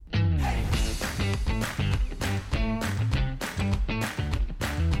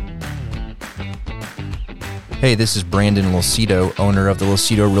Hey, this is Brandon Lucido, owner of the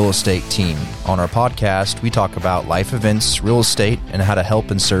Lucido Real Estate Team. On our podcast, we talk about life events, real estate, and how to help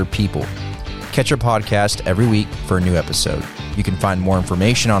and serve people. Catch our podcast every week for a new episode. You can find more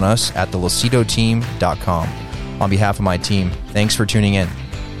information on us at thelucidoteam.com. On behalf of my team, thanks for tuning in.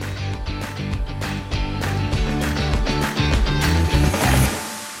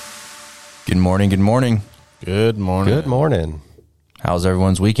 Good morning, good morning. Good morning. Good morning. How's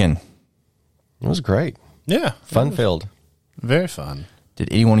everyone's weekend? It was great. Yeah. Fun-filled. Very fun. Did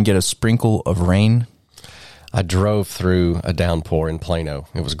anyone get a sprinkle of rain? I drove through a downpour in Plano.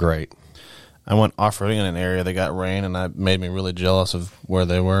 It was great. I went off-roading in an area that got rain, and that made me really jealous of where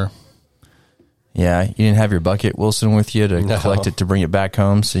they were. Yeah, you didn't have your bucket, Wilson, with you to No. collect it to bring it back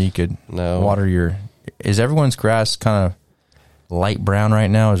home so you could water your... Is everyone's grass kind of light brown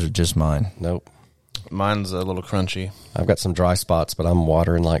right now, or is it just mine? Nope. Mine's a little crunchy. I've got some dry spots, but I'm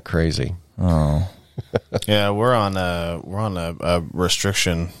watering like crazy. Oh. Yeah, we're on a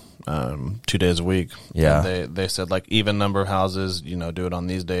restriction 2 days a week. Yeah. And they said, like, even number of houses, do it on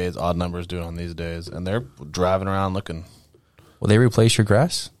these days. Odd numbers, do it on these days. And they're driving around looking. Will they replace your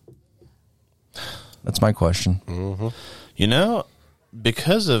grass? That's my question. Mm-hmm.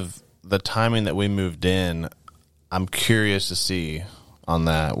 Because of the timing that we moved in, I'm curious to see on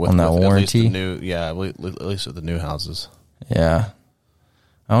that. With warranty? At least with the new houses. Yeah.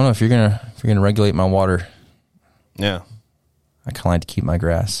 I don't know if you're gonna regulate my water. Yeah. I kind of like to keep my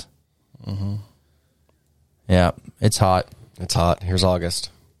grass. Mm-hmm. Yeah, it's hot. It's hot. Here's August.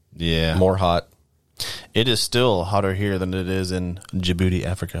 Yeah. More hot. It is still hotter here than it is in Djibouti,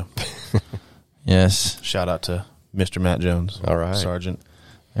 Africa. Yes. Shout out to Mr. Matt Jones. All right. Sergeant.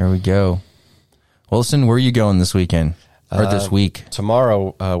 There we go. Wilson, where are you going this weekend? Or this week?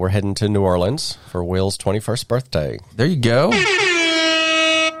 Tomorrow, we're heading to New Orleans for Will's 21st birthday. There you go.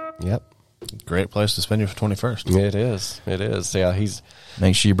 Yep. Great place to spend your 21st. It is. It is. Yeah,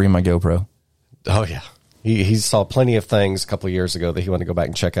 Make sure you bring my GoPro. Oh, yeah. He saw plenty of things a couple of years ago that he wanted to go back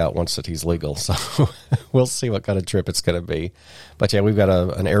and check out once that he's legal. So we'll see what kind of trip it's going to be. But, yeah, we've got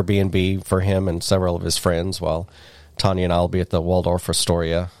an Airbnb for him and several of his friends while Tanya and I will be at the Waldorf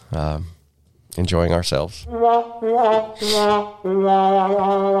Astoria enjoying ourselves.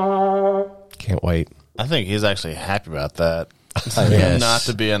 Can't wait. I think he's actually happy about that. Yes. Not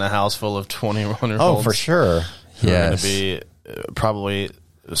to be in a house full of 21-year-olds. Oh, for sure. Who are going Yes. to be probably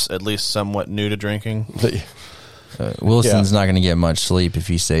at least somewhat new to drinking. Wilson's not going to get much sleep if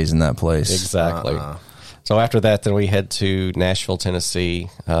he stays in that place. Exactly. So after that, then we head to Nashville, Tennessee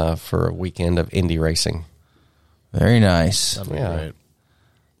for a weekend of Indy racing. Very nice. That'd be Yeah. great.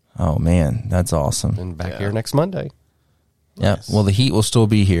 Oh, man, that's awesome. And back here next Monday. Yeah. Nice. Well, the heat will still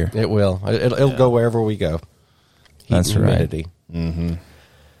be here. It will. It'll go wherever we go. Heat That's and right. humidity. Mm-hmm.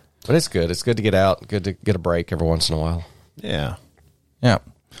 But it's good. It's good to get out. Good to get a break every once in a while. Yeah. Yeah.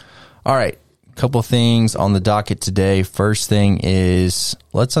 All right. A couple of things on the docket today. First thing is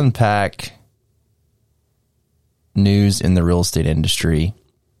let's unpack news in the real estate industry.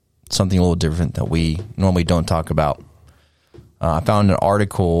 Something a little different that we normally don't talk about. I found an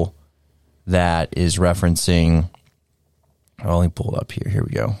article that is referencing. I'll only pull it up here. Here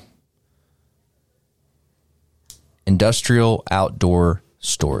we go. Industrial Outdoor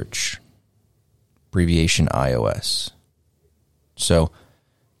Storage, abbreviation IOS. So,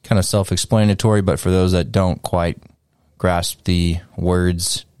 kind of self-explanatory, but for those that don't quite grasp the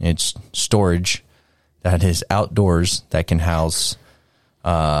words, it's storage that is outdoors that can house,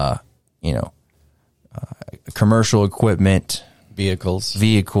 commercial equipment,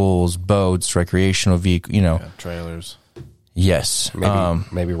 vehicles, boats, recreational vehicle, Trailers. Yes.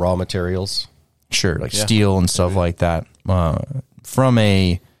 Maybe raw materials. Sure, like steel and stuff like that. From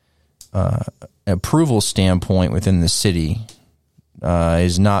a approval standpoint within the city,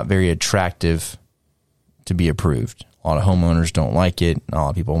 is not very attractive to be approved. A lot of homeowners don't like it. A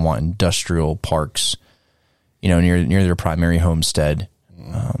lot of people want industrial parks, near their primary homestead.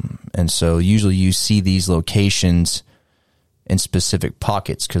 And so usually you see these locations in specific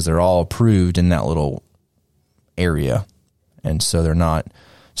pockets because they're all approved in that little area. And so they're not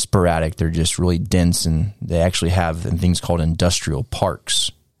sporadic. They're just really dense, and they actually have things called industrial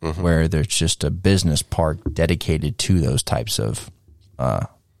parks where there's just a business park dedicated to those types of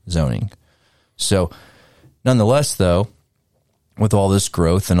zoning. So nonetheless, though, with all this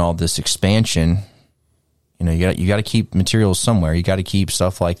growth and all this expansion, you got to keep materials somewhere. You got to keep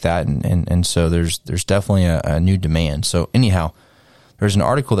stuff like that, and so there's definitely a new demand. So anyhow, there's an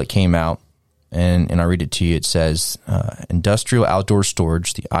article that came out, and I read it to you. It says, Industrial Outdoor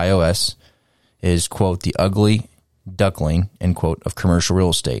Storage, the IOS, is, quote, the ugly duckling, end quote, of commercial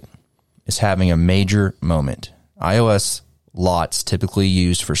real estate. is having a major moment. iOS lots typically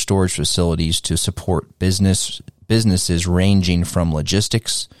used for storage facilities to support businesses ranging from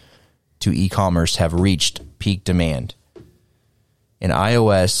logistics to e-commerce have reached peak demand. And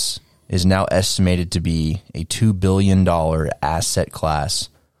iOS is now estimated to be a $2 billion asset class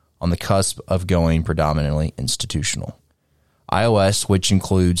on the cusp of going predominantly institutional. iOS, which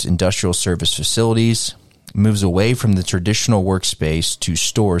includes industrial service facilities, moves away from the traditional workspace to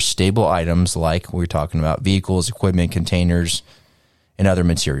store stable items like we're talking about vehicles, equipment, containers, and other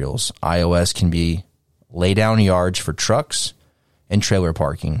materials. iOS can be lay-down yards for trucks and trailer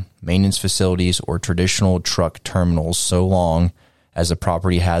parking, maintenance facilities, or traditional truck terminals so long as the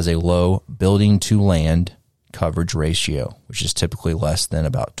property has a low building-to-land coverage ratio, which is typically less than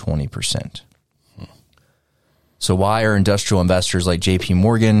about 20%. So why are industrial investors like JP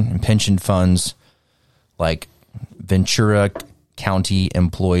Morgan and pension funds like Ventura County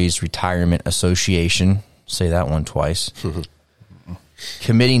Employees Retirement Association, say that one twice,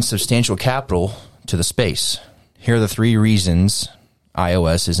 committing substantial capital to the space? Here are the 3 reasons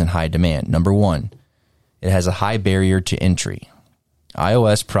iOS is in high demand. Number 1, it has a high barrier to entry.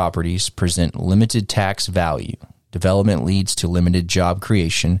 iOS properties present limited tax value. Development leads to limited job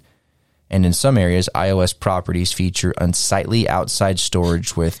creation. And in some areas, iOS properties feature unsightly outside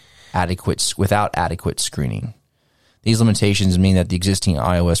storage without adequate screening. These limitations mean that the existing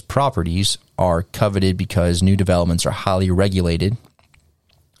iOS properties are coveted because new developments are highly regulated,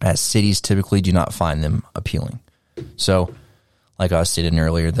 as cities typically do not find them appealing. So, like I was stating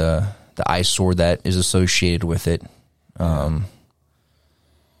earlier, the eyesore that is associated with it.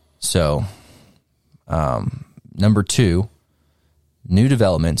 Number 2, new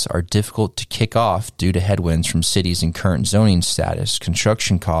developments are difficult to kick off due to headwinds from cities in current zoning status,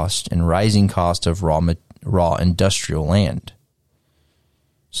 construction cost, and rising cost of raw industrial land.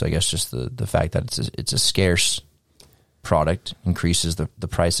 So I guess just the fact that it's a scarce product increases the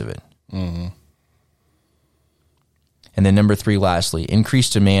price of it. Mm-hmm. And then number 3, lastly,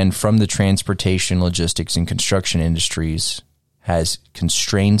 increased demand from the transportation, logistics, and construction industries has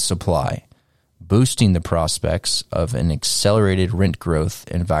constrained supply, boosting the prospects of an accelerated rent growth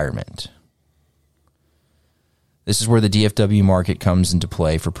environment. This is where the DFW market comes into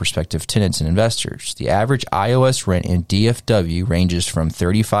play for prospective tenants and investors. The average iOS rent in DFW ranges from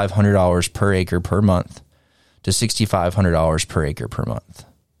 $3,500 per acre per month to $6,500 per acre per month.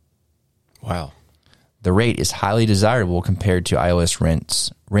 Wow. The rate is highly desirable compared to iOS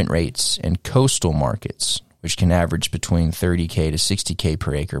rent rates in coastal markets, which can average between $30K to $60K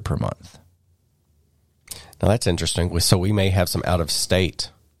per acre per month. Now that's interesting. So we may have some out-of-state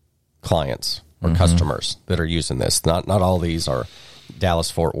clients or customers that are using this. Not all these are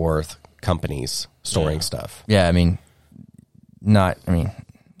Dallas-Fort Worth companies storing stuff. Yeah,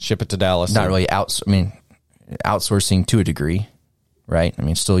 ship it to Dallas. Not really outsourcing to a degree, right?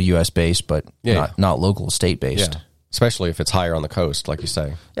 Still U.S. based, but not local, state based. Yeah. Especially if it's higher on the coast, like you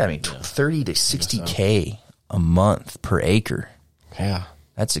say. Yeah, 30 to 60K a month per acre. Yeah,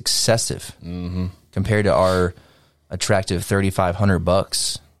 that's excessive compared to our attractive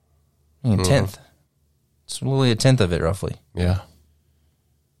 $3,500. Tenth. It's really a tenth of it, roughly. Yeah.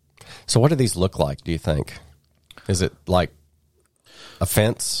 So what do these look like, do you think? Is it like a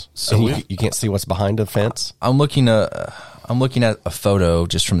fence? So you can't see what's behind a fence? I'm looking at a photo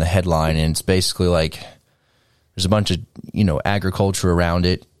just from the headline, and it's basically like there's a bunch of, agriculture around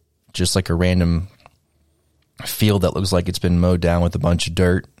it, just like a random field that looks like it's been mowed down with a bunch of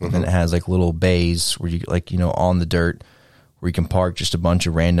dirt. And then it has like little bays where you on the dirt where you can park just a bunch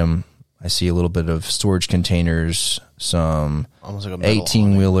of random. I see a little bit of storage containers, some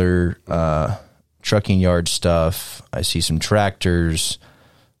 18-wheeler trucking yard stuff. I see some tractors.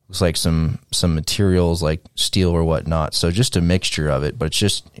 Looks like some materials like steel or whatnot. So just a mixture of it, but it's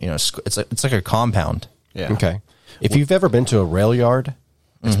just it's like a compound. Yeah. Okay. If you've ever been to a rail yard,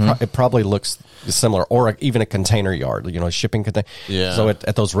 it probably looks similar, or even a container yard. A shipping container. Yeah. So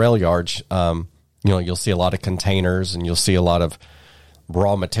at those rail yards, you'll see a lot of containers, and you'll see a lot of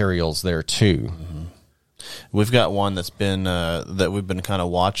raw materials there too. We've got one that's been that we've been kind of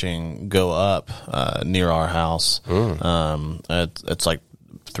watching go up near our house. It's like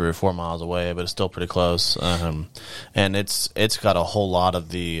 3 or 4 miles away, but it's still pretty close. And it's got a whole lot of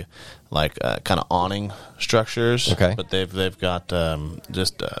the kind of awning structures. Okay, but they've got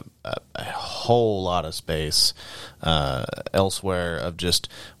just a whole lot of space elsewhere of just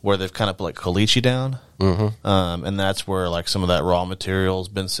where they've kind of put caliche down. And that's where some of that raw material's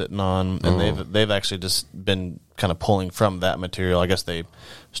been sitting on, and they've actually just been kind of pulling from that material. I guess they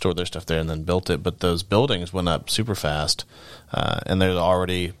stored their stuff there and then built it, but those buildings went up super fast. And there's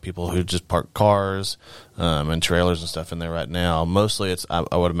already people who just park cars and trailers and stuff in there right now. Mostly it's,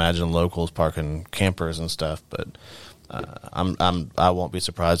 I would imagine, locals parking campers and stuff, but I won't be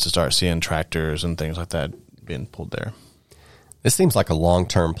surprised to start seeing tractors and things like that being pulled there. This seems like a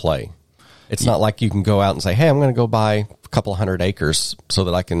long-term play. It's not like you can go out and say, hey, I'm going to go buy a couple hundred acres so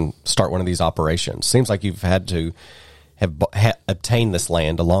that I can start one of these operations. Seems like you've had to have obtained this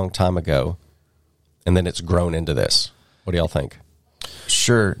land a long time ago, and then it's grown into this. What do y'all think?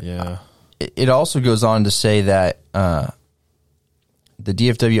 Sure. Yeah. It also goes on to say that the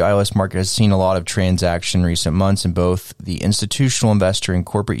DFW ILS market has seen a lot of transaction in recent months in both the institutional investor and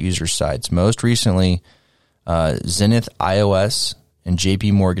corporate user sides. Most recently, Zenith IOS and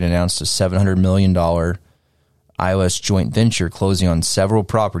JP Morgan announced a $700 million IOS joint venture closing on several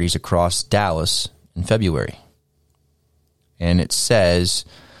properties across Dallas in February. And it says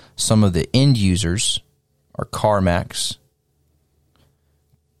some of the end users are CarMax,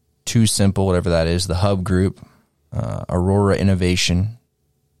 Too Simple, whatever that is, the Hub Group, Aurora Innovation,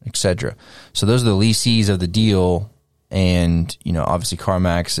 etc. So those are the lessees of the deal, and obviously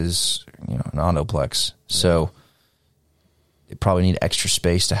CarMax is an autoplex, so they probably need extra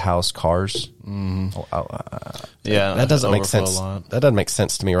space to house cars. Yeah, that doesn't make sense. That doesn't make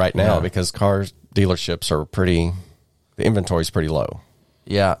sense to me right now because car dealerships are the inventory is pretty low.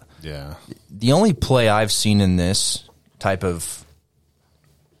 Yeah. Yeah. The only play I've seen in this type of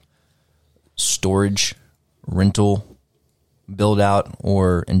storage, rental build out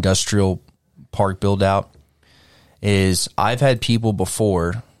or industrial park build out is I've had people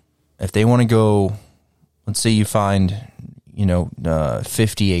before, if they want to go, let's say you find,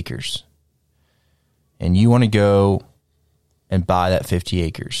 50 acres and you want to go and buy that 50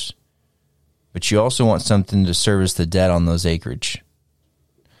 acres, but you also want something to service the debt on those acreage.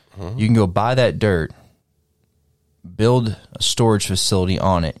 You can go buy that dirt, build a storage facility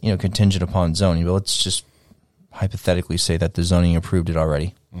on it, contingent upon zoning. But let's just hypothetically say that the zoning approved it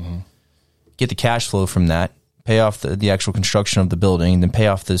already. Get the cash flow from that, pay off the actual construction of the building, and then pay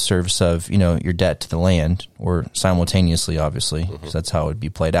off the service of, your debt to the land, or simultaneously, obviously, because that's how it would be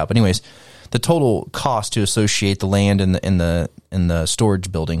played out. But anyways, the total cost to associate the land and the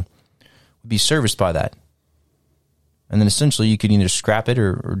storage building would be serviced by that. And then essentially you could either scrap it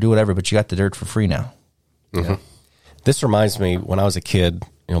or do whatever, but you got the dirt for free now. Yeah. This reminds me, when I was a kid,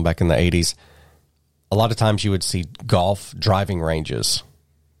 back in the 80s, a lot of times you would see golf driving ranges,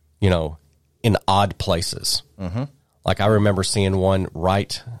 in odd places. Like I remember seeing one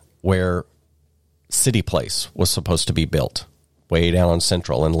right where City Place was supposed to be built, way down on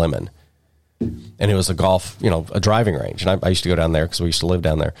Central in Lemon. And it was a golf, a driving range. And I used to go down there because we used to live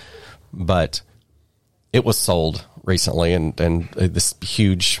down there. But it was sold recently, and this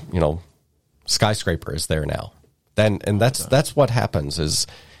huge, skyscraper is there now. And that's what happens is,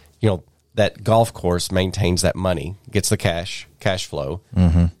 that golf course maintains that money, gets the cash flow,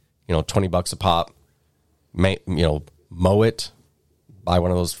 $20 a pop, mow it, buy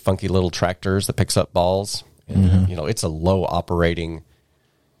one of those funky little tractors that picks up balls. And, it's a low operating,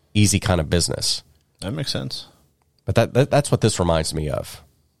 easy kind of business. That makes sense. But that's what this reminds me of.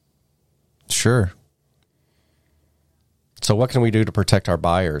 Sure. So what can we do to protect our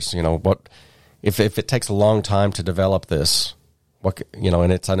buyers? What if it takes a long time to develop this?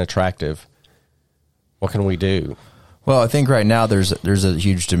 And it's unattractive. What can we do? Well, I think right now there's a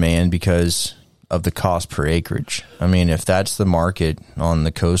huge demand because of the cost per acreage. I mean, if that's the market on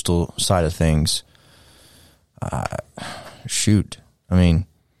the coastal side of things, shoot. I mean,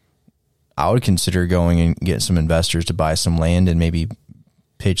 I would consider going and get some investors to buy some land and maybe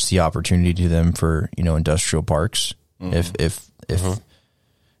pitch the opportunity to them for, industrial parks. If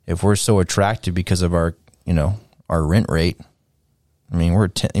we're so attractive because of our, our rent rate, I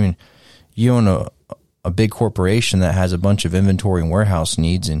mean, you own a big corporation that has a bunch of inventory and warehouse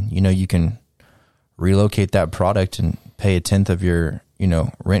needs, and, you can relocate that product and pay 1/10 of your,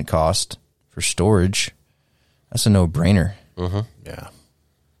 rent cost for storage. That's a no-brainer. Yeah.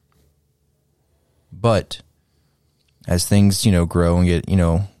 But as things, grow and get,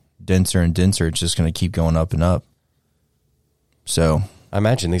 denser and denser, it's just going to keep going up and up. So I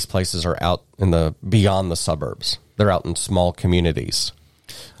imagine these places are out beyond the suburbs. They're out in small communities.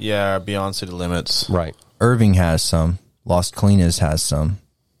 Yeah, beyond city limits. Right. Irving has some. Las Colinas has some.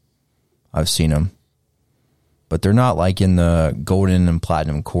 I've seen them. But they're not like in the golden and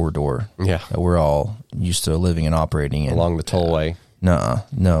platinum corridor that we're all used to living and operating in. Along the tollway. No,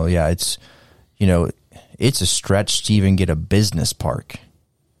 yeah, it's, it's a stretch to even get a business park.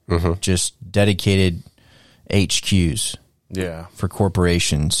 Just dedicated, HQs Yeah. for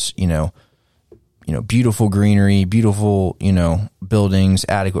corporations, beautiful greenery, beautiful, buildings,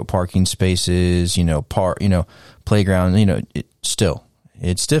 adequate parking spaces, playground,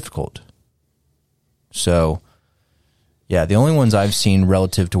 it's difficult. So, yeah, the only ones I've seen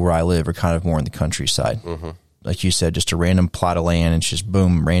relative to where I live are kind of more in the countryside. Mm-hmm. Like you said, just a random plot of land. It's just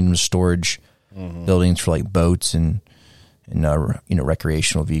boom, random storage buildings for like boats and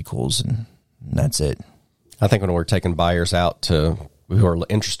recreational vehicles, and that's it. I think when we're taking buyers out who are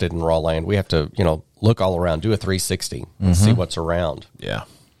interested in raw land, we have to, look all around, do a 360 and see what's around. Yeah.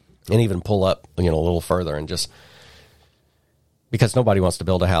 And even pull up, a little further and just, because nobody wants to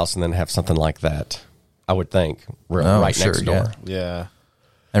build a house and then have something like that, I would think, right next door. Yeah.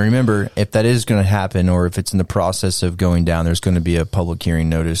 And remember, if that is going to happen, or if it's in the process of going down, there's going to be a public hearing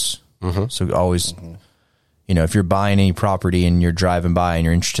notice. Mm-hmm. So always, if you're buying any property and you're driving by and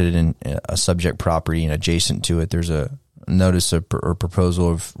you're interested in a subject property and adjacent to it, there's a notice or proposal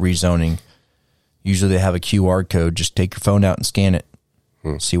of rezoning. Usually they have a QR code. Just take your phone out and scan it.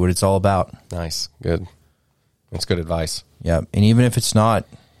 See what it's all about. Nice. Good. That's good advice. Yeah. And even if it's not,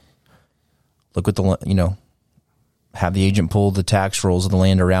 look at have the agent pull the tax rolls of the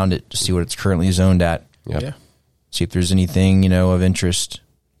land around it to see what it's currently zoned at. Yep. Yeah. See if there's anything, of interest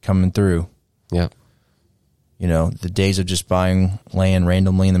coming through. Yep. The days of just buying land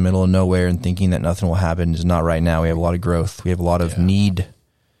randomly in the middle of nowhere and thinking that nothing will happen is not right now. We have a lot of growth. We have a lot of need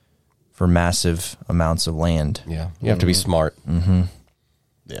for massive amounts of land. Yeah. You have to be smart. Mm-hmm.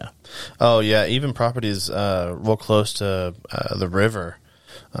 Yeah. Oh, yeah. Even properties real close to the river,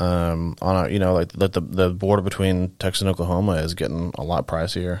 on the border between Texas and Oklahoma is getting a lot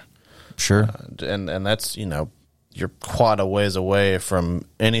pricier. Sure. And that's, you're quite a ways away from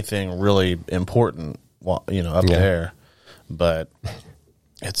anything really important, up there. But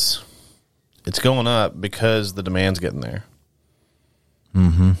it's going up because the demand's getting there.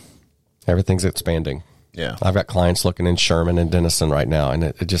 Mm-hmm. Everything's expanding. Yeah. I've got clients looking in Sherman and Denison right now, and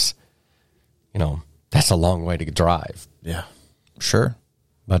it just, that's a long way to drive. Yeah. Sure.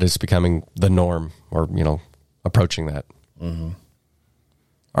 But it's becoming the norm, or, approaching that. Mm-hmm.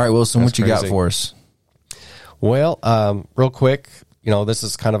 All right, Wilson, That's what you crazy. got for us? Well, real quick, this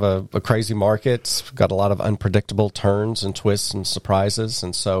is kind of a crazy market. We've got a lot of unpredictable turns and twists and surprises.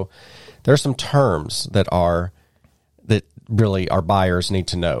 And so there are some terms that really our buyers need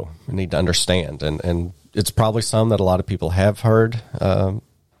to know, need to understand. And it's probably some that a lot of people have heard,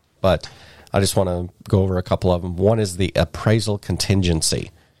 but I just want to go over a couple of them. One is the appraisal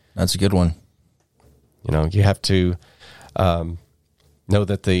contingency. That's a good one. You have to know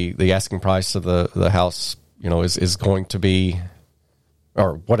that the asking price of the house, is going to be,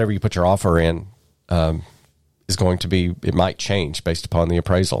 or whatever you put your offer in, is going to be, it might change based upon the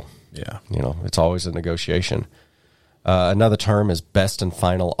appraisal. Yeah. It's always a negotiation. Another term is best and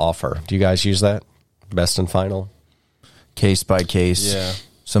final offer. Do you guys use that? Best and final? Case by case. Yeah.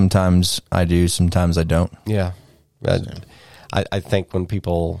 Sometimes I do, sometimes I don't. Yeah. I think when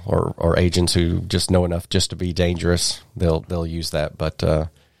people or agents who just know enough just to be dangerous, they'll use that. But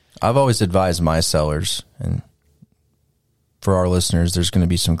I've always advised my sellers, and for our listeners, there's going to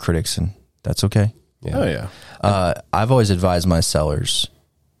be some critics, and that's okay. yeah. Oh, yeah. I've always advised my sellers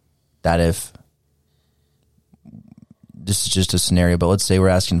that if this is just a scenario, but let's say we're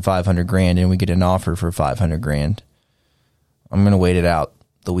asking $500,000 and we get an offer for $500,000, I'm going to wait it out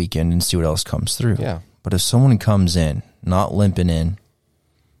the weekend and see what else comes through. Yeah. But if someone comes in, not limping in,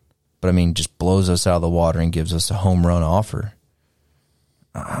 but just blows us out of the water and gives us a home run offer,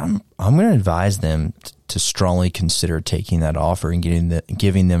 I'm going to advise them to strongly consider taking that offer and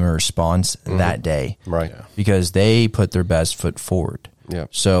giving them a response that day. Right. Yeah. Because they put their best foot forward. Yeah.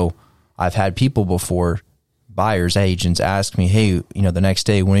 So I've had people before, buyers, agents, ask me, hey, the next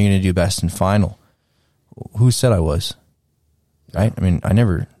day, when are you going to do best and final? Who said I was? Right? I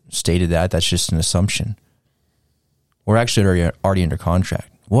never stated that. That's just an assumption. We're actually already under contract.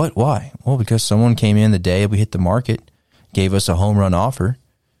 What? Why? Well, because someone came in the day we hit the market, gave us a home run offer,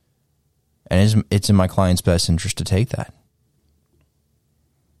 and it's in my client's best interest to take that.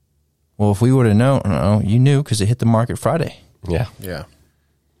 Well, if we would have known, no, you knew because it hit the market Friday. Yeah. Yeah.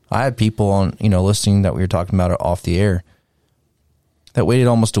 I had people on, listening that we were talking about off the air that waited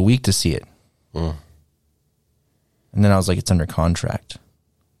almost a week to see it. And then I was like, it's under contract.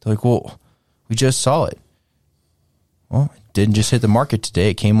 They're like, well, we just saw it. Well, it didn't just hit the market today.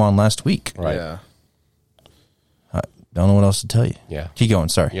 It came on last week. Right. Yeah. I don't know what else to tell you. Yeah. Keep going.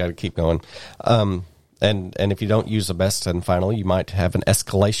 Sorry. You got to keep going. And if you don't use the best and final, you might have an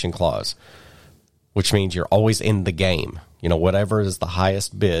escalation clause, which means you're always in the game. Whatever is the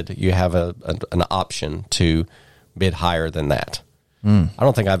highest bid, you have an option to bid higher than that. I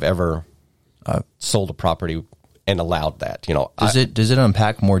don't think I've ever sold a property and allowed that. Does it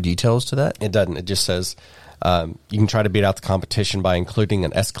unpack more details to that? It doesn't. It just says you can try to beat out the competition by including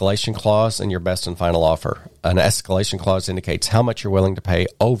an escalation clause in your best and final offer. An escalation clause indicates how much you're willing to pay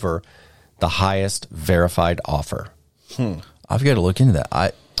over the highest verified offer. I've got to look into that.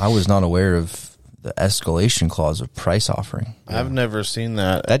 I was not aware of the escalation clause of price offering. I've never seen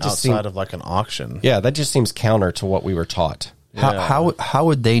that outside of like an auction. Yeah, that just seems counter to what we were taught. How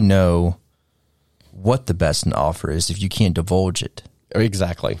would they know what the best in offer is if you can't divulge it?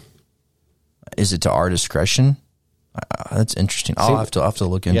 Exactly. Is it to our discretion? That's interesting. I'll have to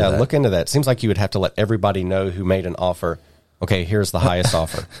look into that. Yeah, look into that. Seems like you would have to let everybody know who made an offer. Okay, here's the highest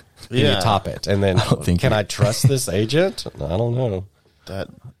offer. Can you top it? And then, can I trust this agent? I don't know.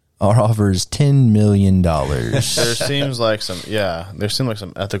 Our offer is $10 million. There seems like some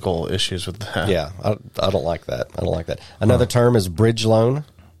ethical issues with that. Yeah, I don't like that. I don't like that. Another term is bridge loan.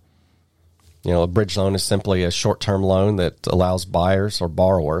 A bridge loan is simply a short-term loan that allows buyers or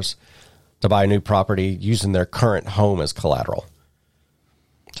borrowers to buy a new property using their current home as collateral.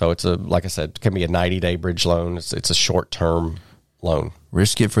 So it's like I said, it can be a 90-day bridge loan. It's a short-term loan.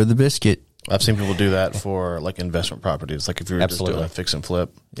 Risk it for the biscuit. I've seen people do that for like investment properties. Like if you're just doing a fix and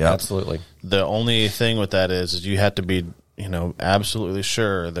flip. Yeah, absolutely. The only thing with that is you have to be, absolutely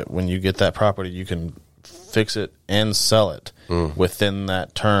sure that when you get that property, you can fix it and sell it within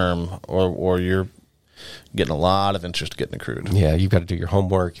that term, or you're getting a lot of interest getting accrued. Yeah, you've got to do your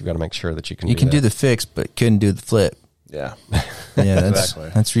homework. You've got to make sure that you can. You can do the fix, but couldn't do the flip. Yeah, that's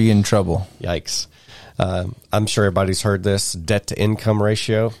that's where you get in trouble. Yikes! I'm sure everybody's heard this debt to income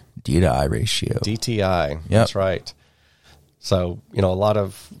ratio, D to I ratio, DTI. Yep. That's right. So a lot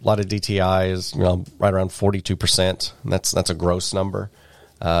of DTI is right around 42%. That's a gross number.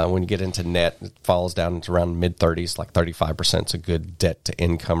 When you get into net, it falls down into around mid-30s, like 35% is a good debt to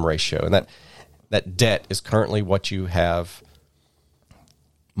income ratio, and that debt is currently what you have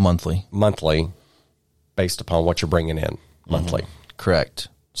monthly, based upon what you're bringing in monthly. Correct.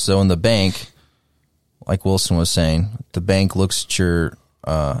 So in the bank, like Wilson was saying, the bank looks at your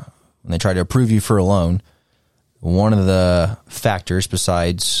when they try to approve you for a loan, one of the factors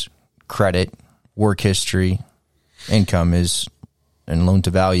besides credit, work history, income and loan to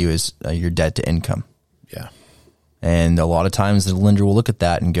value is your debt to income. Yeah. And a lot of times the lender will look at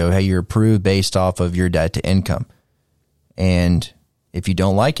that and go, hey, you're approved based off of your debt to income. And if you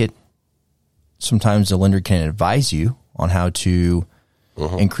don't like it, sometimes the lender can advise you on how to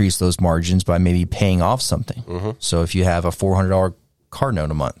increase those margins by maybe paying off something. So if you have a $400 car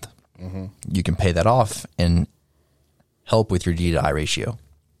note a month, you can pay that off and help with your D to I ratio.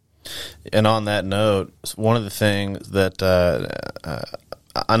 And on that note, one of the things that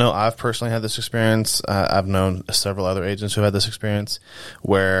I know I've personally had this experience. I've known several other agents who had this experience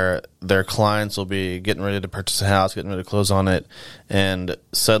where their clients will be getting ready to purchase a house, getting ready to close on it, and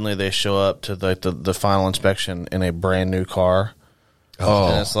suddenly they show up to the final inspection in a brand new car.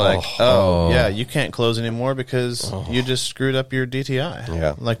 And it's like, yeah, you can't close anymore because you just screwed up your DTI.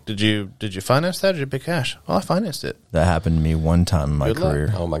 Yeah. Like, did you finance that or did you pay cash? Oh, I financed it. That happened to me one time in my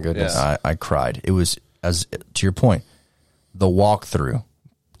career. Oh my goodness. Yeah. I cried. It was, as to your point, the walkthrough,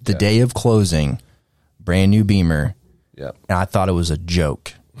 the day of closing, brand new Beamer. Yeah. And I thought it was a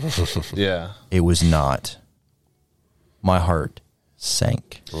joke. Yeah. It was not. My heart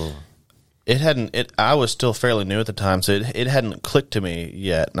sank. I was still fairly new at the time, so it hadn't clicked to me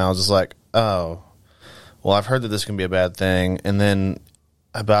yet. And I was just like, oh, well, I've heard that this can be a bad thing. And then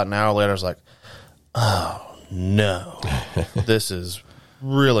about an hour later, I was like, oh, no, this is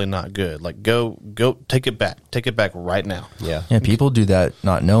really not good. Like, go take it back. Take it back right now. Yeah. Yeah, people do that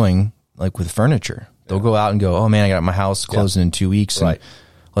not knowing, like with furniture. They'll go out and go, oh, man, I got my house closing in 2 weeks. And Right.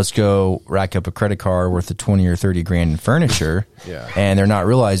 let's go rack up a credit card worth of 20 or 30 grand in furniture. Yeah. And they're not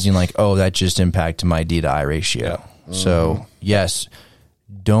realizing like, oh, that just impacted my D to I ratio. Yeah. So yes,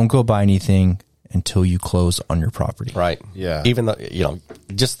 don't go buy anything until you close on your property. Right. Yeah. Even though,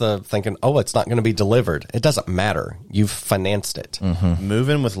 just the thinking, oh, it's not going to be delivered. It doesn't matter. You've financed it. Move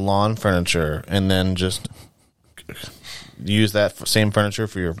in with lawn furniture and then just use that same furniture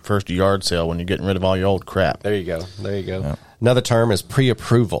for your first yard sale when you're getting rid of all your old crap. There you go. There you go. Yeah. Another term is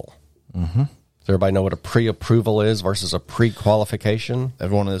pre-approval. Does everybody know what a pre-approval is versus a pre-qualification?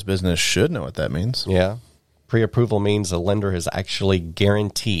 Everyone in this business should know what that means. Yeah. Pre-approval means a lender is actually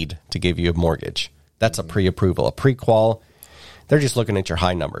guaranteed to give you a mortgage. That's a pre-approval. A pre-qual, they're just looking at your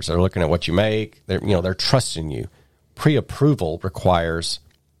high numbers. They're looking at what you make. They're trusting you. Pre-approval requires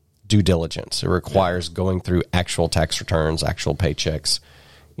due diligence. It requires going through actual tax returns, actual paychecks,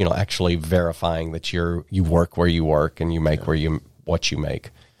 actually verifying that you work where you work and you make what you make.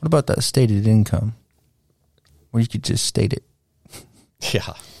 What about that stated income? Where you could just state it.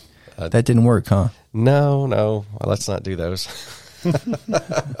 Yeah. That didn't work, huh? No. Well, let's not do those.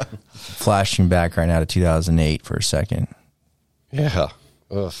 Flashing back right now to 2008 for a second. Yeah.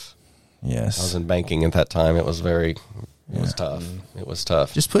 Ugh. Yes. I was in banking at that time. It was tough. It was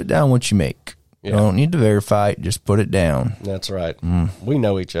tough. Just put down what you make. Yeah. You don't need to verify it. Just put it down. That's right. We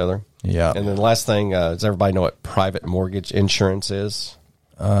know each other. Yeah. And then the last thing, does everybody know what private mortgage insurance is?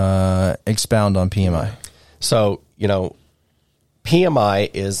 Expound on PMI. So,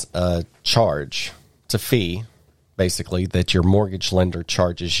 PMI is a charge. It's a fee, basically, that your mortgage lender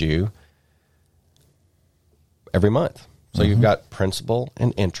charges you every month. So you've got principal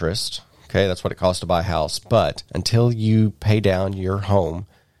and interest. Okay, that's what it costs to buy a house. But until you pay down your home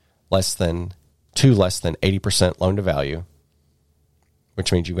less than 80% loan to value,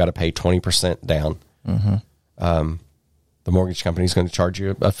 which means you've got to pay 20% down, the mortgage company is going to charge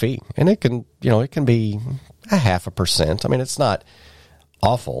you a fee. And it can be 0.5%. I mean, it's not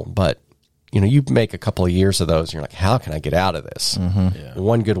awful, but you make a couple of years of those and you're like, how can I get out of this? Yeah.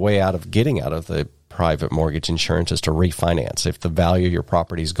 One good way out of getting out of the private mortgage insurance is to refinance. If the value of your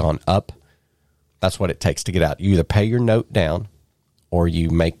property's gone up, that's what it takes to get out. You either pay your note down or you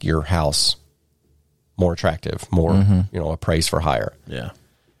make your house more attractive, more, appraised for higher. Yeah.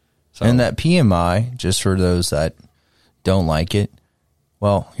 So, and that PMI, just for those that don't like it,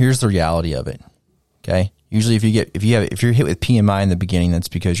 well, here's the reality of it. Okay. Usually if you're hit with PMI in the beginning, that's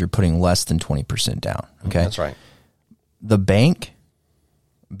because you're putting less than 20% down. Okay. That's right. The bank,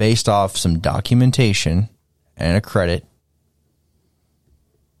 based off some documentation and a credit,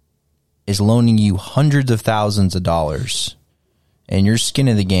 is loaning you hundreds of thousands of dollars, and your skin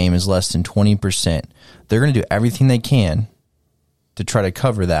in the game is less than 20%. They're going to do everything they can to try to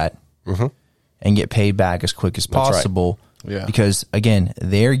cover that and get paid back as quick as possible. Right. Yeah. Because, again,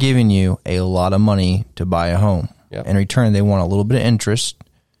 they're giving you a lot of money to buy a home. Yep. In return, they want a little bit of interest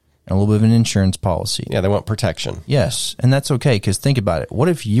and a little bit of an insurance policy. Yeah, they want protection. Yes, and that's okay, because think about it. What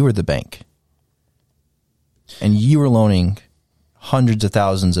if you were the bank and you were loaning hundreds of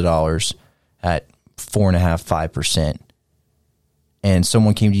thousands of dollars at 4.5%, 5%, and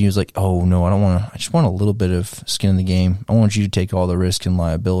someone came to you and was like, oh, no, I just want a little bit of skin in the game. I want you to take all the risk and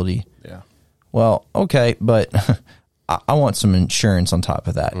liability. Yeah. Well, okay, but I want some insurance on top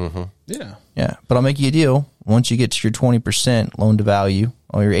of that. Yeah. Yeah, but I'll make you a deal. Once you get to your 20% loan to value,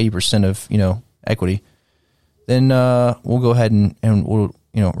 or your 80% of, equity, then we'll go ahead and we'll,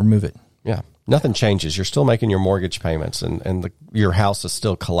 remove it. Yeah. Nothing changes. You're still making your mortgage payments and your house is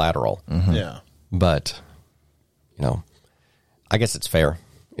still collateral. Yeah. But, I guess it's fair.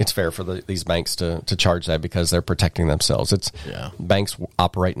 It's fair for these banks to charge that because they're protecting themselves. Banks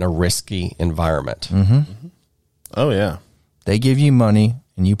operate in a risky environment. Oh, yeah. They give you money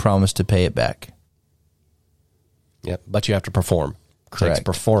and you promise to pay it back. Yep. But you have to perform. Correct. It takes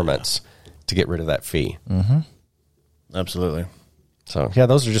performance to get rid of that fee. Absolutely. So, yeah,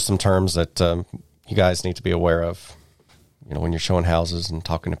 those are just some terms that you guys need to be aware of, when you're showing houses and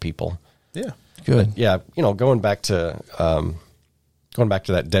talking to people. Yeah. But, Good. yeah, going back to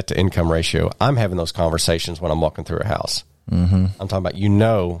that debt to income ratio, I'm having those conversations when I'm walking through a house. I'm talking about,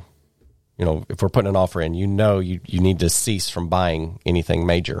 if we're putting an offer in, you need to cease from buying anything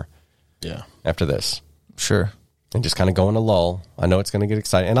major. Yeah. After this. Sure. And just kind of go in a lull. I know it's going to get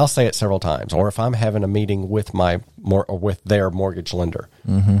exciting. And I'll say it several times. Or if I'm having a meeting with with their mortgage lender,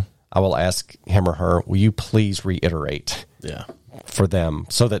 I will ask him or her, will you please reiterate for them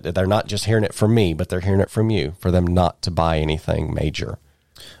so that they're not just hearing it from me, but they're hearing it from you, for them not to buy anything major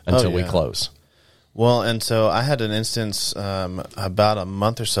until we close. Well, and so I had an instance about a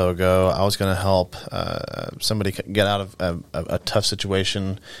month or so ago. I was going to help somebody get out of a tough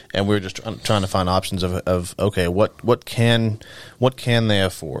situation, and we were just trying to find options of okay, what can they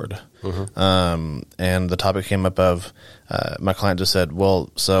afford? And the topic came up of my client just said, well,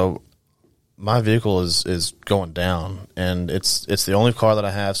 so my vehicle is going down, and it's the only car that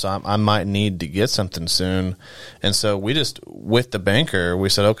I have, so I might need to get something soon. And so we just, with the banker, we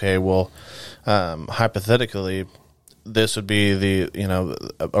said, okay, well, hypothetically, this would be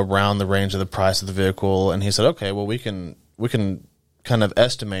around the range of the price of the vehicle. And he said, okay, well, we can kind of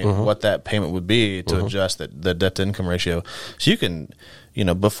estimate what that payment would be to adjust the debt to income ratio. So you can,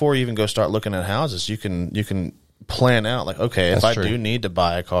 before you even go start looking at houses, you can plan out like, okay, if I do need to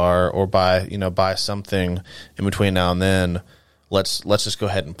buy a car or buy something in between now and then, let's just go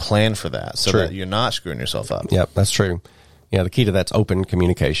ahead and plan for that so that you're not screwing yourself up. Yep, that's true. Yeah, the key to that's open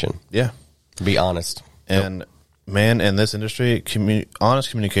communication. Yeah. Be honest. And man, in this industry, honest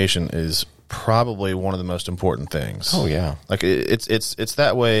communication is probably one of the most important things. Oh yeah, like it's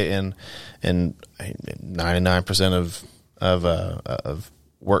that way in 99% of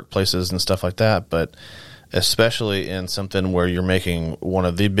workplaces and stuff like that, but especially in something where you're making one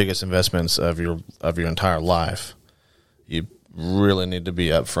of the biggest investments of your entire life, you really need to be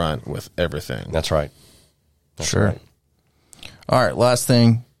upfront with everything. that's right. Sure. Right. All right, last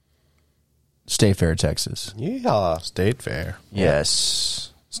thing. State Fair, Texas. Yeah. State Fair.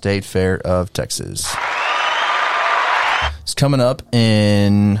 Yes. State Fair of Texas. It's coming up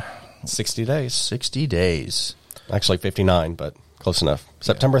in 60 days. 60 days. Actually 59, but close enough.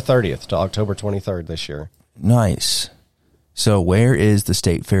 September 30th to October 23rd this year. Nice. So where is the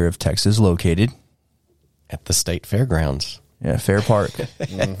State Fair of Texas located? At the State Fairgrounds. Yeah, Fair Park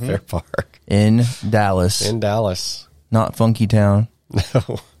Fair Park. in Dallas. In Dallas. Not Funky Town.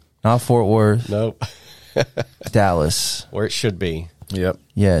 No. Not Fort Worth. Nope. Dallas. Where it should be. Yep.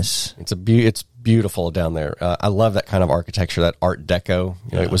 Yes. It's beautiful down there. I love that kind of architecture, that Art Deco.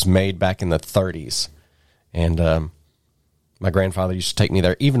 You know, it was made back in the 30s. And my grandfather used to take me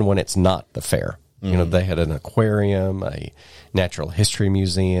there even when it's not the fair. You know, they had an aquarium, a natural history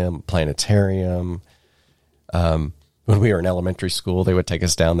museum, planetarium. When we were in elementary school, they would take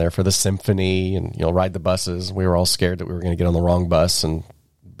us down there for the symphony and, you know, ride the buses. We were all scared that we were going to get on the wrong bus and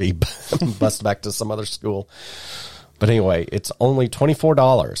be bused back to some other school. But anyway, it's only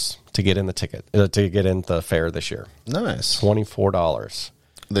 $24 to get in the ticket, to get in the fair this year. Nice. $24.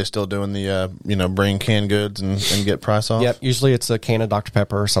 They still doing the bring canned goods and get price off? Yep. Usually it's a can of Dr.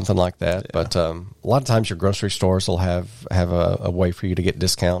 Pepper or something like that. Yeah. But a lot of times your grocery stores will have a way for you to get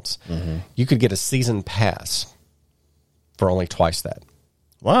discounts. Mm-hmm. You could get a season pass for only twice that.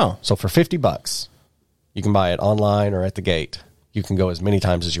 Wow. So for $50, you can buy it online or at the gate. You can go as many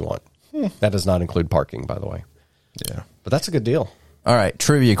times as you want. That does not include parking, by the way. Yeah. But that's a good deal. All right,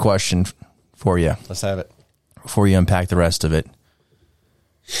 trivia question for you Let's have it. before you unpack the rest of it.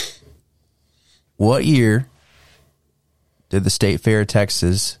 What year did the State Fair of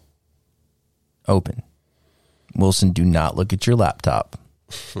Texas open? Wilson, do not look at your laptop.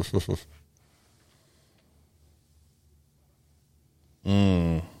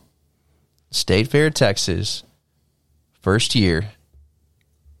 State Fair of Texas, first year.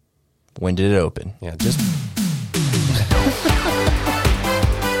 When did it open? Yeah, just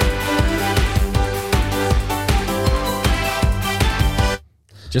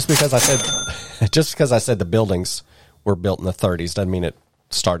because I said the buildings were built in the 30s doesn't mean it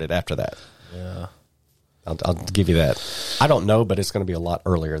started after that. Yeah. I'll give you that. I don't know, but it's going to be a lot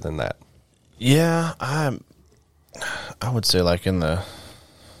earlier than that. Yeah, I would say like in the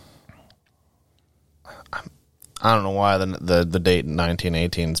I don't know why the date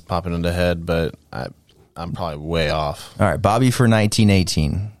 1918 is popping into head, but I'm probably way off. All right, Bobby for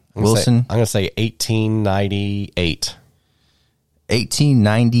 1918. Wilson? I'm going to say 1898.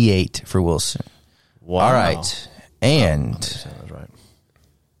 1898 for Wilson. Wow. All right. And That was right.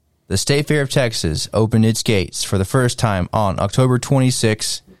 the State Fair of Texas opened its gates for the first time on October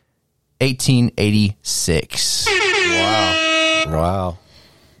 26, 1886. Wow.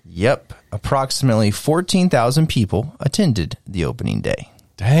 Yep. Approximately 14,000 people attended the opening day.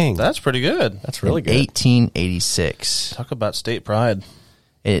 Dang. That's pretty good. That's really good. 1886. Talk about state pride.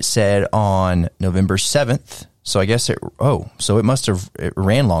 It said on November 7th. So I guess it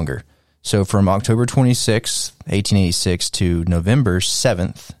ran longer. So from October 26th, 1886 to November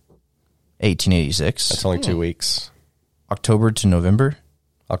 7th, 1886. That's only 2 weeks. October to November?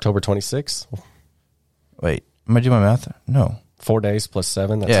 October 26th? Wait, am I doing my math? No. 4 days plus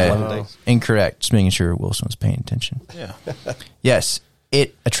 7. That's 11 days. Incorrect. Just making sure Wilson was paying attention. Yeah. Yes,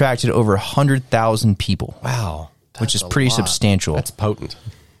 it attracted over 100,000 people. Wow. Which is That's a pretty lot. substantial. That's potent.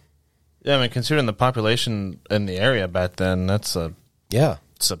 Yeah, I mean, considering the population in the area back then, that's a Yeah.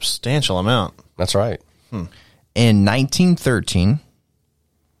 substantial amount. That's right. In 1913,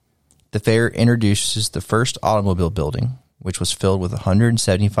 the fair introduces the first automobile building, which was filled with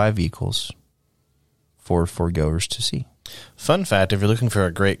 175 vehicles for goers to see. Fun fact, if you're looking for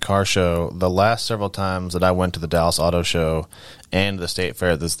a great car show, the last several times that I went to the Dallas Auto Show and the State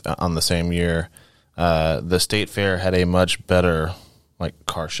Fair on the same year, the State Fair had a much better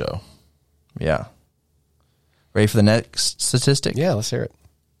car show. Yeah. Ready for the next statistic? Yeah, let's hear it.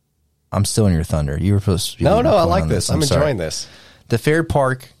 I'm still in your thunder. You were supposed to. No, I pulling like on this. I'm sorry. enjoying this. The Fair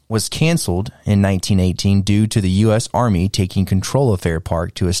Park was canceled in 1918 due to the U.S. Army taking control of Fair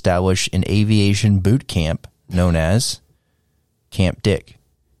Park to establish an aviation boot camp known as Camp Dick.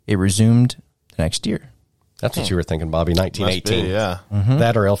 It resumed the next year. That's what you were thinking, Bobby. Must 1918. be, yeah.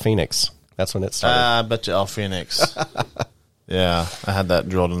 That or El Phoenix. That's when it started. I bet you El Phoenix. Yeah, I had that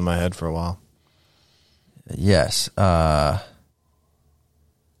drilled in my head for a while. Yes. In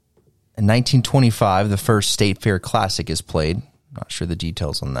 1925, the first State Fair Classic is played. Not sure the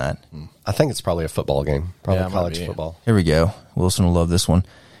details on that. I think it's probably a football game. Probably Yeah, it might college be. football. Here we go. Wilson will love this one.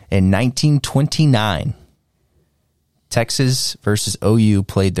 In 1929, Texas versus OU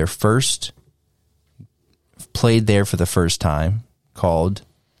played there for the first time, called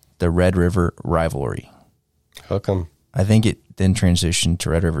the Red River Rivalry. Hook 'em. I think it then transitioned to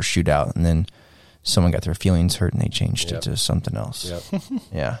Red River Shootout, and then someone got their feelings hurt and they changed it to something else. Yep.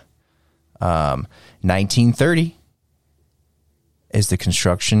 Yeah. 1930 is the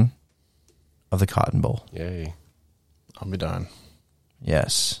construction of the Cotton Bowl. Yay. I'll be darned.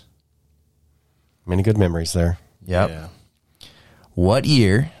 Yes. Many good memories there. Yep. Yeah. What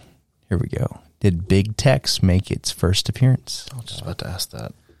year, here we go, did Big Tex make its first appearance? I was just about to ask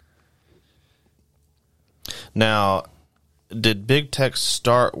that. Now, did Big Tex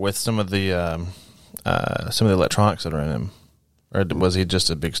start with some of the electronics that are in him, or was he just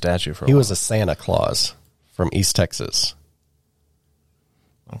a big statue for? He was a Santa Claus from East Texas.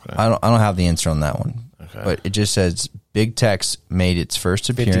 Okay. I don't have the answer on that one. Okay. But it just says Big Tex made its first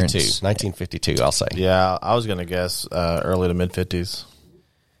appearance. 1952, I'll say. Yeah, I was gonna guess early to mid 50s.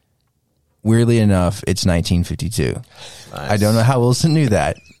 Weirdly enough, it's 1952. Nice. I don't know how Wilson knew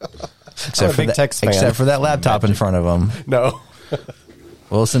that. I'm Except a for Big that, Tex fan. except for that laptop in front of him. No.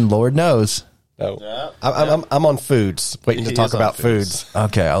 Wilson, Lord knows. No. Yeah. I'm on foods, waiting to He talk is on about foods. foods.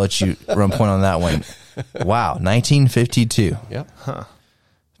 Okay, I'll let you run point on that one. Wow, 1952. Yep.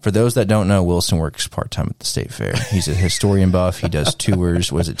 For those that don't know, Wilson works part-time at the State Fair. He's a historian buff. He does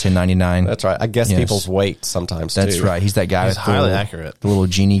tours. Was it 1099? That's right. I guess Yes. people's weight sometimes, That's too. right. He's that guy He's with highly the little, accurate. the little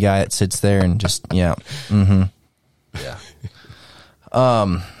genie guy that sits there and just, yeah. Mm-hmm. Yeah.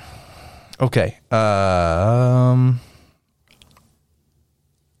 Okay.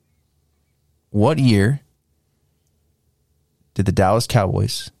 What year did the Dallas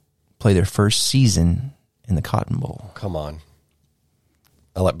Cowboys play their first season in the Cotton Bowl? Come on.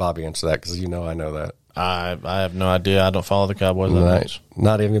 I'll let Bobby answer that because I know that. I have no idea. I don't follow the Cowboys that much.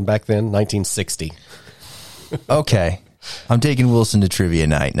 Not even back then, 1960. Okay. I'm taking Wilson to trivia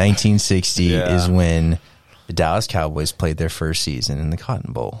night. 1960 Yeah. is when the Dallas Cowboys played their first season in the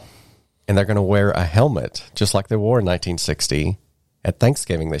Cotton Bowl. And they're going to wear a helmet just like they wore in 1960 at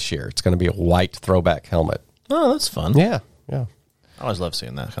Thanksgiving this year. It's going to be a white throwback helmet. Oh, that's fun. Yeah. Yeah. I always love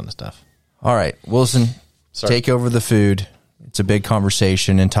seeing that kind of stuff. All right, Wilson, Sir. take over the food. It's a big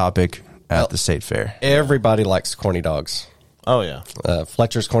conversation and topic at the State Fair. Everybody likes corny dogs. Oh yeah.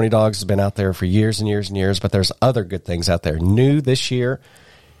 Fletcher's Corny Dogs has been out there for years and years and years, but there's other good things out there. New this year,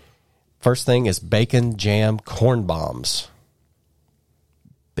 first thing is bacon jam corn bombs.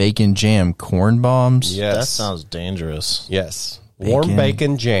 Bacon jam corn bombs. Yes. That sounds dangerous. Yes. Warm Bacon.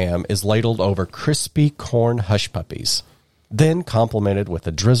 bacon jam is ladled over crispy corn hush puppies, then complemented with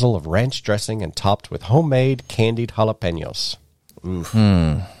a drizzle of ranch dressing and topped with homemade candied jalapenos.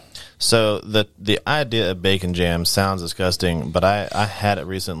 So the idea of bacon jam sounds disgusting, but I had it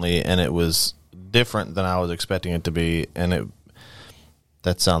recently and it was different than I was expecting it to be, and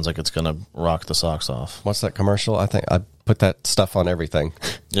that sounds like it's gonna rock the socks off. What's that commercial? I think I put that stuff on everything.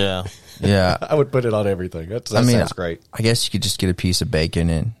 Yeah. Yeah. I would put it on everything. That sounds great. I guess you could just get a piece of bacon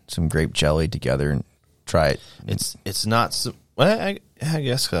and some grape jelly together and try it. It's not. Well, I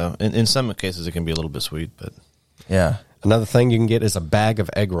guess so. In some cases, it can be a little bit sweet, but Yeah. Another thing you can get is a bag of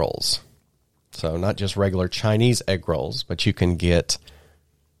egg rolls. So not just regular Chinese egg rolls, but you can get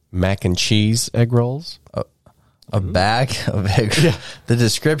mac and cheese egg rolls. A bag of egg. The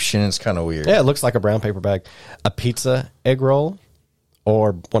description is kind of weird. Yeah, it looks like a brown paper bag. A pizza egg roll,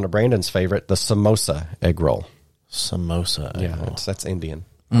 or one of Brandon's favorite, the samosa egg roll. samosa. Yeah, that's Indian.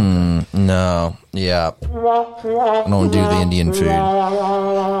 No. Yeah. I don't do the Indian food.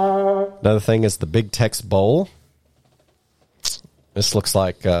 Another thing is the Big Tex bowl. This looks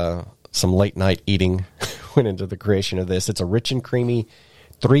like some late night eating went into the creation of this. It's a rich and creamy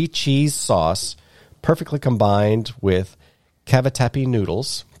 3-cheese sauce, perfectly combined with cavatappi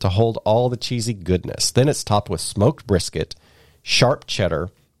noodles to hold all the cheesy goodness. Then it's topped with smoked brisket, sharp cheddar,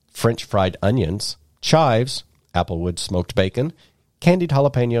 French fried onions, chives, applewood smoked bacon, candied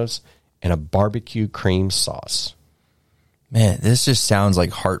jalapenos, and a barbecue cream sauce. Man, this just sounds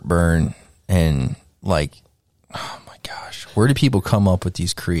like heartburn and like, oh my gosh. Where do people come up with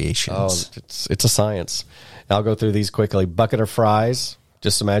these creations? Oh, it's a science. I'll go through these quickly. Bucket of fries.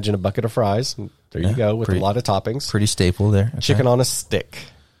 Just imagine a bucket of fries. There you go, with a lot of toppings. Pretty staple there. Okay. Chicken on a stick.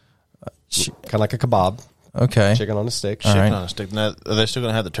 Kind of like a kebab. Okay. Chicken on a stick. All Chicken right. on a stick. Now, are they still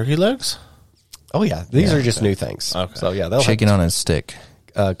going to have the turkey legs? Oh yeah, these are just new things. Okay. So yeah, they'll Chicken on a stick.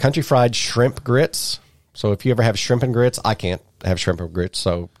 have country fried shrimp grits. So if you ever have shrimp and grits, I can't have shrimp and grits.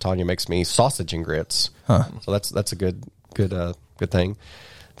 So Tanya makes me sausage and grits. Huh. So that's a good thing.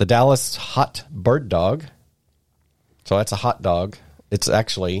 The Dallas hot bird dog. So that's a hot dog. It's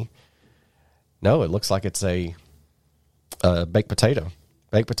actually no. It looks like it's a baked potato.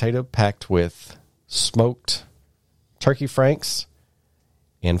 Baked potato packed with smoked turkey franks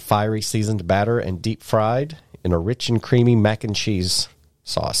and fiery seasoned batter and deep fried in a rich and creamy mac and cheese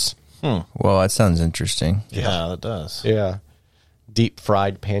sauce. Well, that sounds interesting. Yeah, that does. Yeah. Deep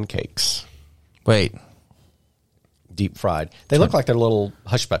fried pancakes. Wait. Deep fried. They look like they're little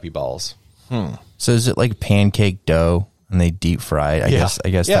hush puppy balls. So is it like pancake dough and they deep fry it? I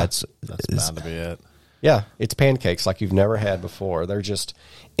guess Yeah. that's Bound to be it. Yeah, it's pancakes like you've never had before. They're just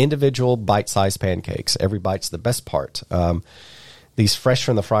individual bite-sized pancakes. Every bite's the best part. These fresh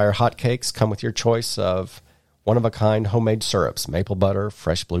from the fryer hot cakes come with your choice of one-of-a-kind homemade syrups, maple butter,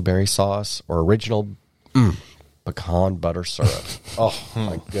 fresh blueberry sauce, or original pecan butter syrup. Oh,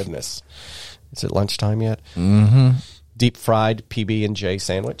 my goodness. Is it lunchtime yet? Mm-hmm. Deep-fried PB&J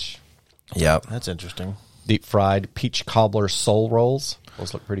sandwich. Yep. That's interesting. Deep-fried peach cobbler sole rolls.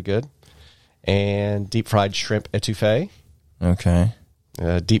 Those look pretty good. And deep-fried shrimp etouffee. Okay.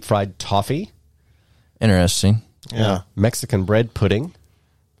 Deep-fried toffee. Interesting. Yeah. Mexican bread pudding.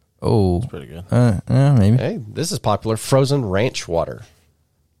 Oh. Pretty good. Maybe. Hey, this is popular. Frozen ranch water.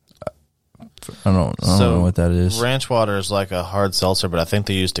 I don't know what that is. Ranch water is like a hard seltzer, but I think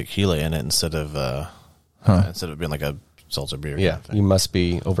they use tequila in it instead of being like a seltzer beer. Yeah, kind of thing. you must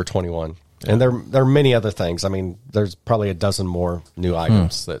be over 21. And there are many other things. I mean, there's probably a dozen more new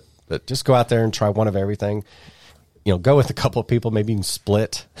items that just go out there and try one of everything. You know, go with a couple of people. Maybe you can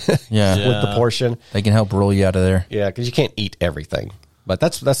split Yeah. with the portion. They can help roll you out of there. Yeah, because you can't eat everything. But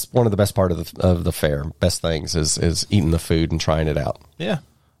that's one of the best part of the fair. Best things is eating the food and trying it out. Yeah.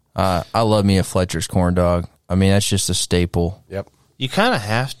 I love me a Fletcher's corn dog. I mean, that's just a staple. Yep. You kind of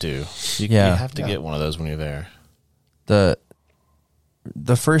have to. You have to get one of those when you're there.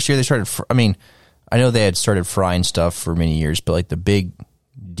 The first year they started, I know they had started frying stuff for many years, but like the big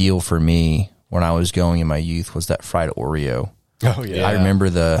deal for me when I was going in my youth was that fried Oreo. Oh yeah. I remember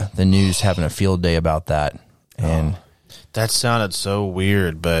the news having a field day about that, and That sounded so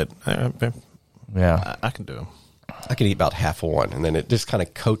weird, but yeah, I can do them. I could eat about half of one, and then it just kind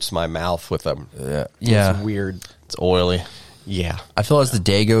of coats my mouth with them. yeah. It's weird. It's oily. Yeah. I feel as the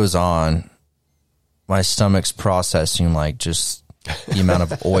day goes on, my stomach's processing like just the amount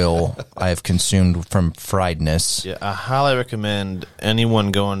of oil I have consumed from friedness. Yeah, I highly recommend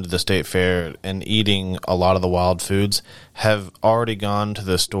anyone going to the state fair and eating a lot of the wild foods have already gone to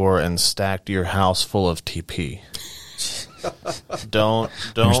the store and stacked your house full of TP. Don't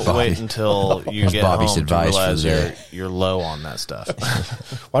Bobby. wait until you There's get Bobby's home to advice for realize there. you're low on that stuff.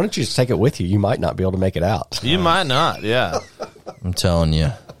 Why don't you just take it with you? You might not be able to make it out. You might not, yeah. I'm telling you.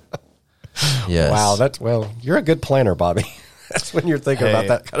 Yes. Wow, you're a good planner, Bobby. That's when you're thinking about Hey.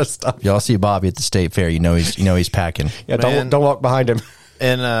 that kind of stuff. Y'all see Bobby at the state fair, you know he's packing. Yeah, Man. don't walk behind him.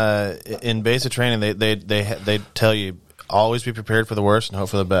 And in basic training, they tell you always be prepared for the worst and hope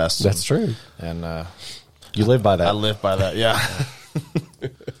for the best. That's true. And You live by that. I live by that. Yeah,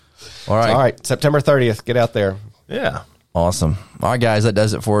 All right. All right, September 30th. Get out there. yeah. Awesome. All right, guys, that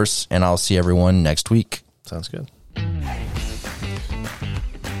does it for us, and I'll see everyone next week. Sounds good.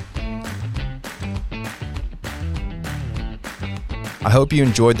 I hope you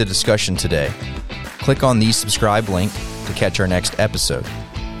enjoyed the discussion today. Click on the subscribe link to catch our next episode.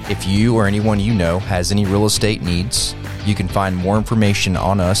 If you or anyone you know has any real estate needs, you can find more information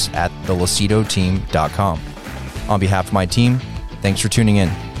on us at thelacitoteam.com. On behalf of my team, thanks for tuning in.